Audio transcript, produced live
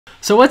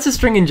So what's a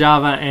string in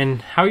Java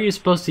and how are you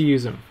supposed to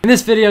use them? In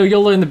this video,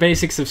 you'll learn the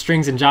basics of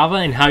strings in Java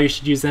and how you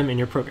should use them in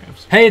your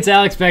programs. Hey, it's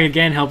Alex back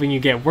again, helping you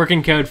get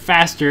working code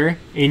faster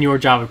in your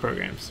Java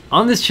programs.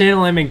 On this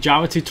channel, I make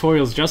Java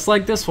tutorials just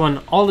like this one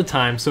all the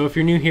time, so if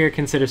you're new here,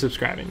 consider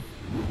subscribing.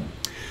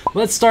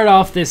 Let's start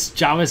off this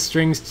Java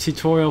strings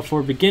tutorial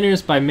for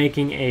beginners by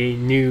making a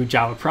new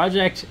Java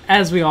project.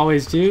 As we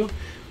always do,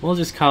 we'll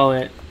just call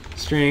it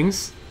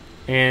strings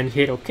and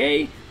hit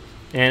OK.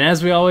 And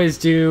as we always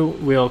do,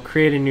 we'll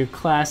create a new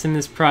class in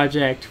this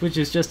project, which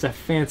is just a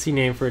fancy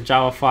name for a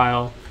Java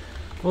file.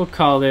 We'll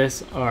call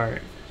this our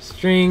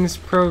strings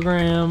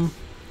program.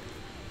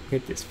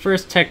 Hit this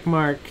first check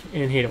mark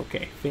and hit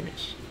OK,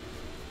 finish.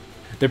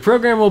 The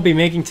program we'll be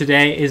making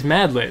today is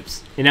Mad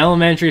Libs. In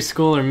elementary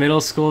school or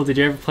middle school, did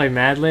you ever play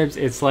Mad Libs?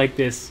 It's like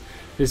this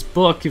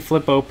book you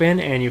flip open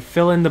and you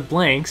fill in the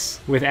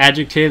blanks with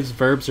adjectives,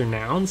 verbs, or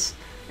nouns,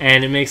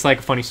 and it makes like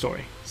a funny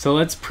story. So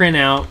let's print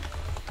out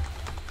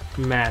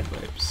Mad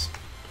Libs,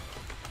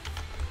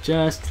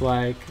 just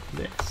like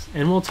this,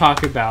 and we'll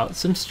talk about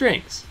some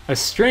strings. A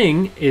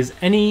string is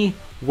any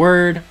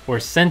word or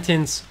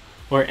sentence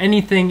or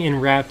anything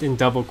wrapped in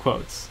double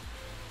quotes,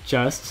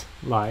 just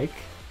like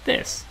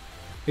this.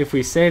 If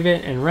we save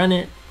it and run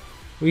it,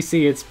 we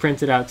see it's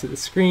printed out to the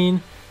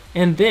screen,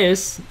 and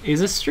this is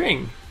a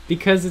string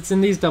because it's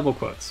in these double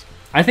quotes.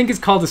 I think it's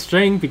called a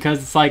string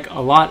because it's like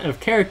a lot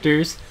of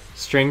characters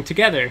stringed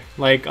together,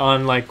 like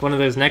on one of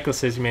those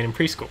necklaces you made in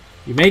preschool.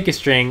 You make a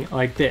string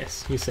like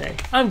this. You say,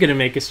 I'm gonna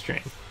make a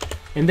string.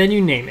 And then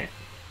you name it.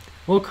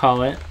 We'll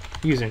call it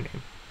username.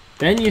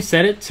 Then you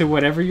set it to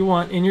whatever you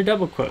want in your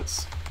double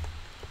quotes.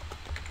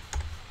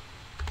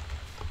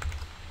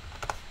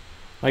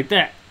 Like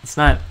that. It's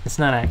not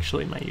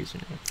actually my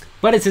username.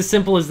 But it's as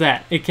simple as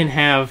that. It can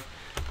have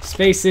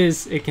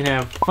spaces, it can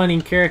have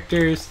funny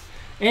characters,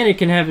 and it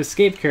can have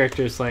escape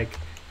characters like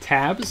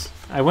tabs.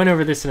 I went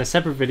over this in a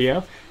separate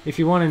video. If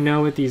you want to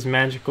know what these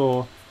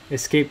magical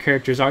escape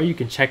characters are, you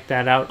can check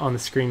that out on the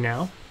screen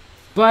now.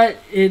 But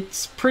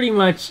it's pretty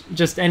much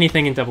just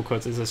anything in double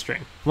quotes is a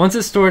string. Once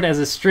it's stored as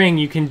a string,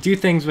 you can do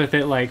things with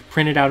it like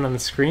print it out on the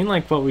screen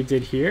like what we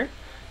did here.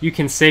 You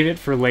can save it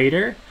for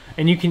later,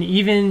 and you can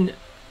even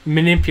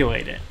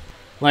manipulate it,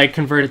 like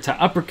convert it to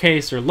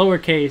uppercase or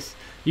lowercase.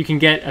 You can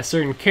get a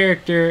certain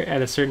character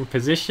at a certain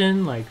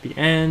position, like the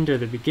end or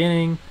the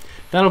beginning.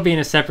 That'll be in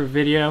a separate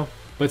video.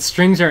 But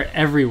strings are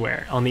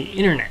everywhere on the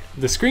internet.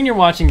 The screen you're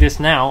watching this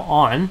now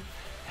on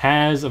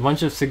has a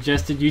bunch of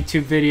suggested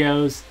YouTube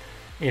videos.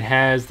 It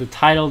has the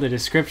title, the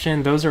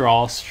description. Those are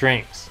all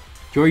strings.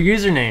 Your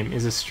username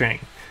is a string.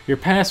 Your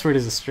password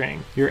is a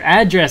string. Your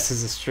address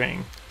is a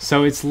string.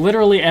 So it's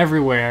literally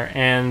everywhere,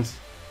 and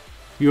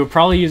you will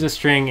probably use a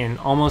string in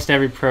almost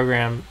every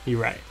program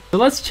you write. So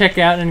let's check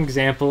out an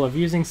example of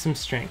using some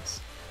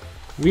strings.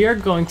 We are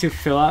going to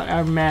fill out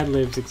our Mad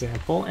Libs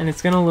example, and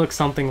it's going to look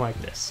something like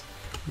this.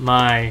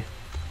 My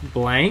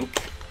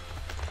blank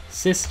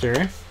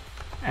sister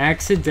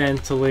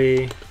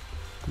accidentally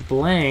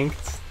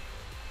blanked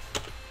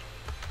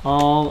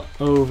all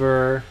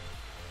over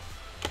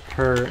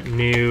her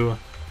new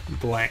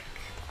blank.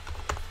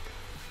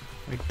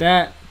 Like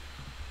that.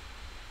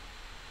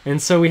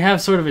 And so we have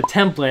sort of a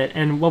template,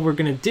 and what we're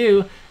going to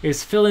do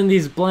is fill in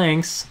these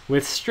blanks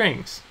with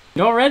strings.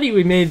 And already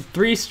we made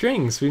 3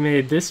 strings. We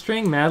made this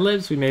string, Mad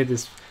Libs, we made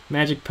this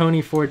Magic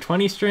Pony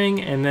 420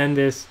 string, and then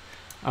this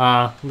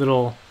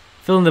little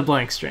fill in the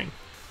blank string.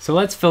 So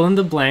let's fill in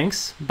the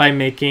blanks by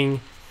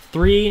making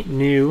 3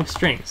 new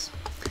strings.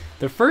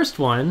 The first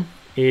one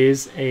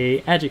is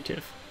an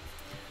adjective.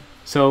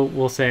 So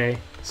we'll say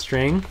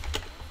string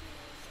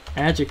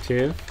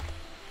adjective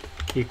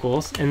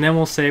equals, and then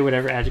we'll say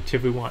whatever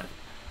adjective we want.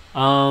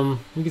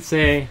 We could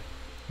say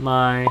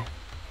my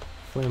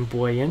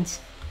flamboyant.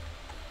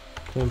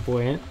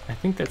 Flamboyant, I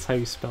think that's how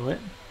you spell it.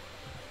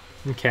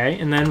 Okay,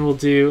 and then we'll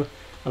do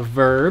a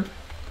verb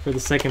for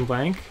the second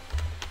blank.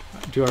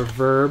 Do our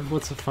verb.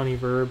 What's a funny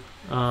verb?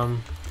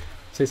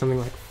 Say something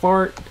like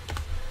fart.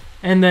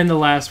 And then the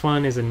last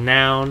one is a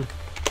noun.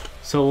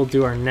 So we'll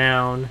do our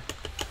noun,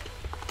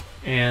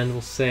 and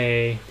we'll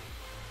say,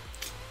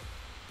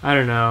 I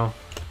don't know,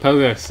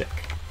 pogo stick.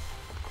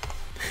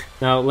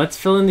 Now let's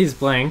fill in these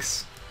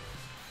blanks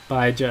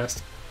by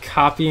just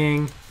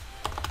copying,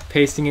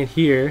 pasting it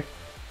here,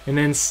 and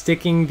then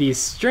sticking these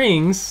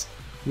strings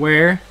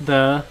where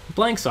the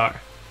blanks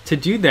are. To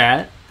do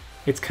that,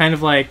 it's kind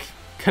of like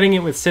cutting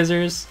it with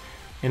scissors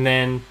and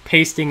then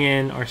pasting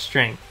in our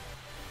string.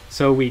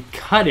 So we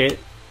cut it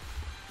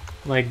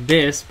like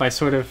this by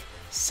sort of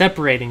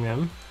separating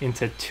them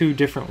into 2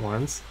 different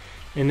ones,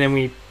 and then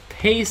we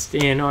paste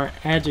in our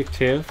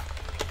adjective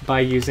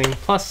by using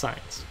plus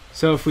signs.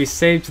 So if we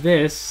saved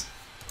this,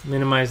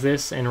 minimize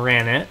this, and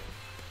ran it,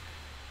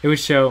 it would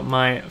show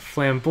my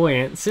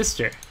flamboyant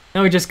sister.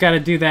 Now we just got to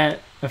do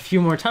that a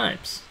few more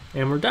times,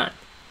 and we're done.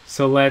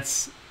 So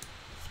let's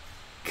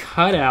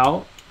cut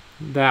out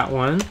that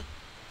one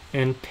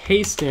and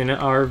paste in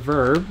our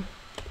verb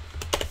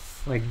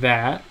like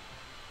that,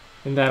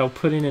 and that'll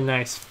put in a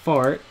nice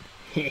fart.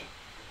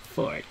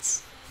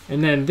 Farts.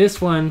 And then this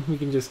one, we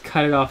can just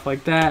cut it off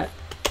like that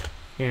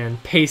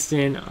and paste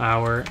in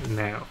our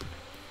noun.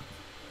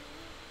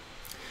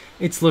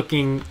 It's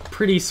looking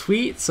pretty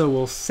sweet, so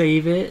we'll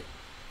save it,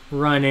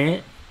 run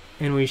it,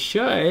 and we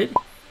should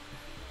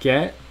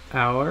get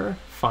our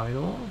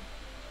final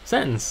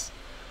sentence.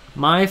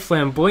 My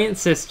flamboyant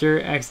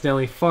sister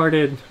accidentally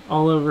farted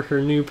all over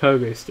her new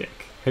pogo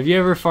stick. Have you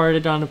ever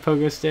farted on a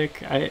pogo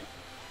stick?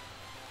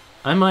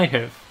 I might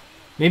have.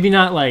 Maybe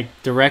not like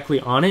directly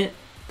on it,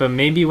 but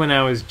maybe when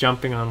I was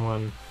jumping on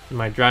one in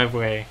my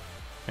driveway,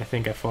 I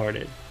think I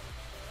farted.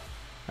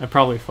 I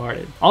probably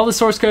farted. All the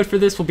source code for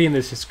this will be in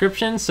the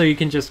description, so you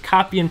can just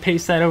copy and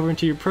paste that over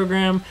into your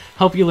program,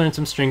 help you learn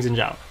some strings in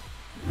Java.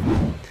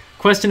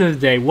 Question of the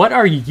day, what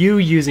are you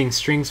using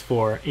strings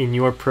for in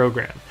your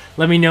program?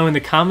 Let me know in the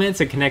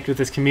comments and connect with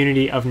this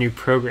community of new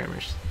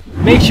programmers.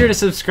 Make sure to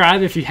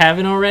subscribe if you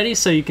haven't already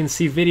so you can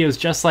see videos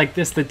just like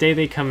this the day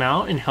they come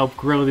out and help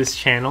grow this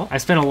channel. I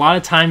spent a lot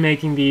of time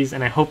making these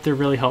and I hope they're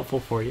really helpful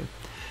for you.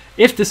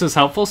 If this was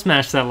helpful,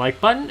 smash that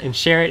like button and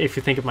share it if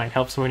you think it might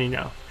help someone you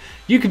know.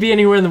 You could be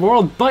anywhere in the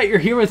world, but you're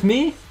here with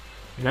me,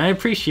 and I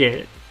appreciate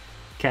it.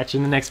 Catch you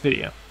in the next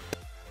video.